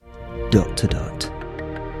Dot to Dot,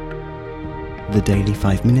 the daily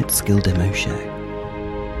 5-minute skill demo show.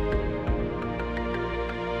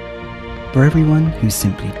 For everyone who's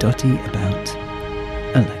simply dotty about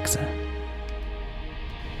Alexa.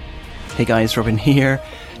 Hey guys, Robin here.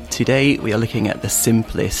 Today we are looking at the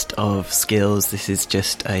simplest of skills. This is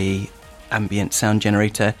just a ambient sound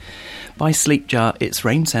generator by Sleepjar. It's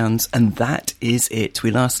Rain Sounds, and that is it.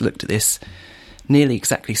 We last looked at this nearly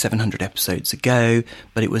exactly 700 episodes ago,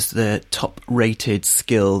 but it was the top rated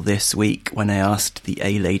skill this week when I asked the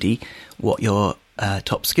A-lady what your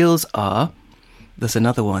top skills are. There's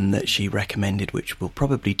another one that she recommended, which we'll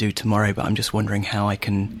probably do tomorrow, but I'm just wondering how I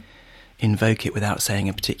can invoke it without saying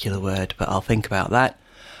a particular word, but I'll think about that.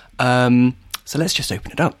 So let's just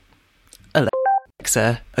open it up.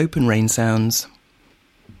 Alexa, open Rain Sounds.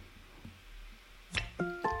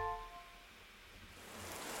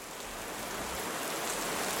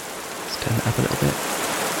 Turn it up a little bit.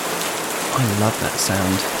 I love that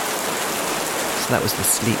sound. So that was the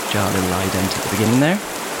Sleepjar little ident at the beginning there.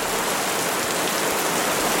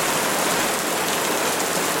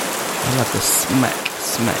 I love the smack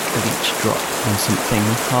of each drop on something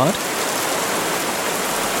hard.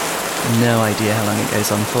 No idea how long it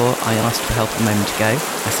goes on for. I asked for help a moment ago.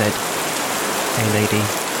 I said, "Hey lady,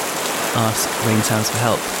 ask Rain Sounds for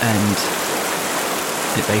help," and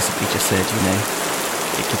it basically just said,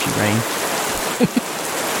 it gives you rain.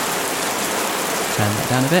 Turn that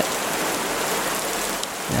down a bit.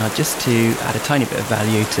 Now, just to add a tiny bit of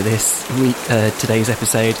value to this today's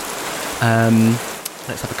episode,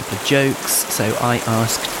 let's have a couple of jokes. So I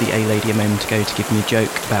asked the A-lady a moment ago to give me a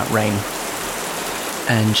joke about rain.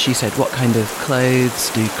 And she said, "What kind of clothes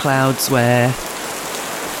do clouds wear?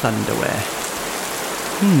 Thunder wear."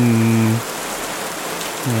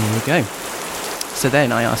 There you go. So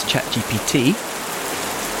then I asked ChatGPT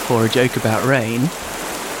for a joke about rain,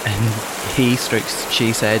 and she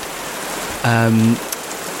said,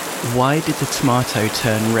 "Why did the tomato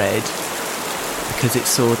turn red? Because it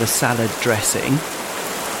saw the salad dressing."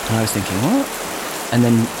 And I was thinking, what? And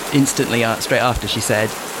then instantly, straight after, she said,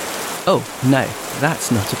 "Oh, no, that's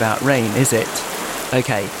not about rain, is it?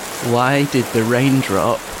 Okay, why did the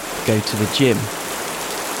raindrop go to the gym?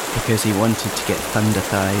 Because he wanted to get thunder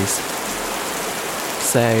thighs."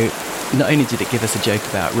 So not only did it give us a joke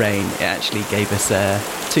about rain, it actually gave us a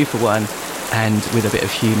 2 for 1 and with a bit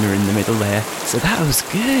of humour in the middle there. So that was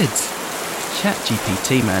good.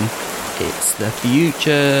 ChatGPT, man. It's the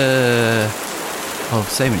future of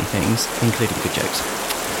so many things, including good jokes.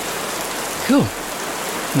 Cool.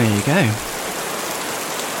 There you go.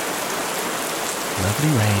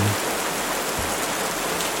 Lovely rain.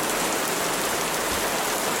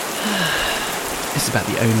 This is about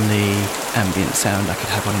the only ambient sound I could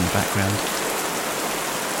have on in the background,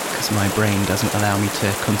 because my brain doesn't allow me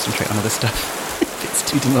to concentrate on other stuff. It's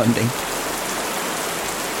too demanding.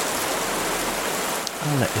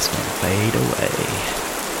 I'll let this one fade away.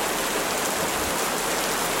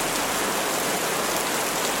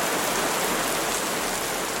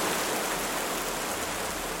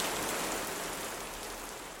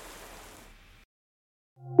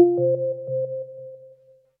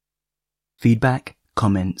 Feedback,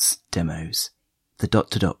 comments, demos. The Dot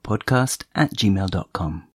to Dot podcast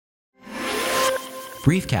 @gmail.com.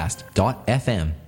 Briefcast.fm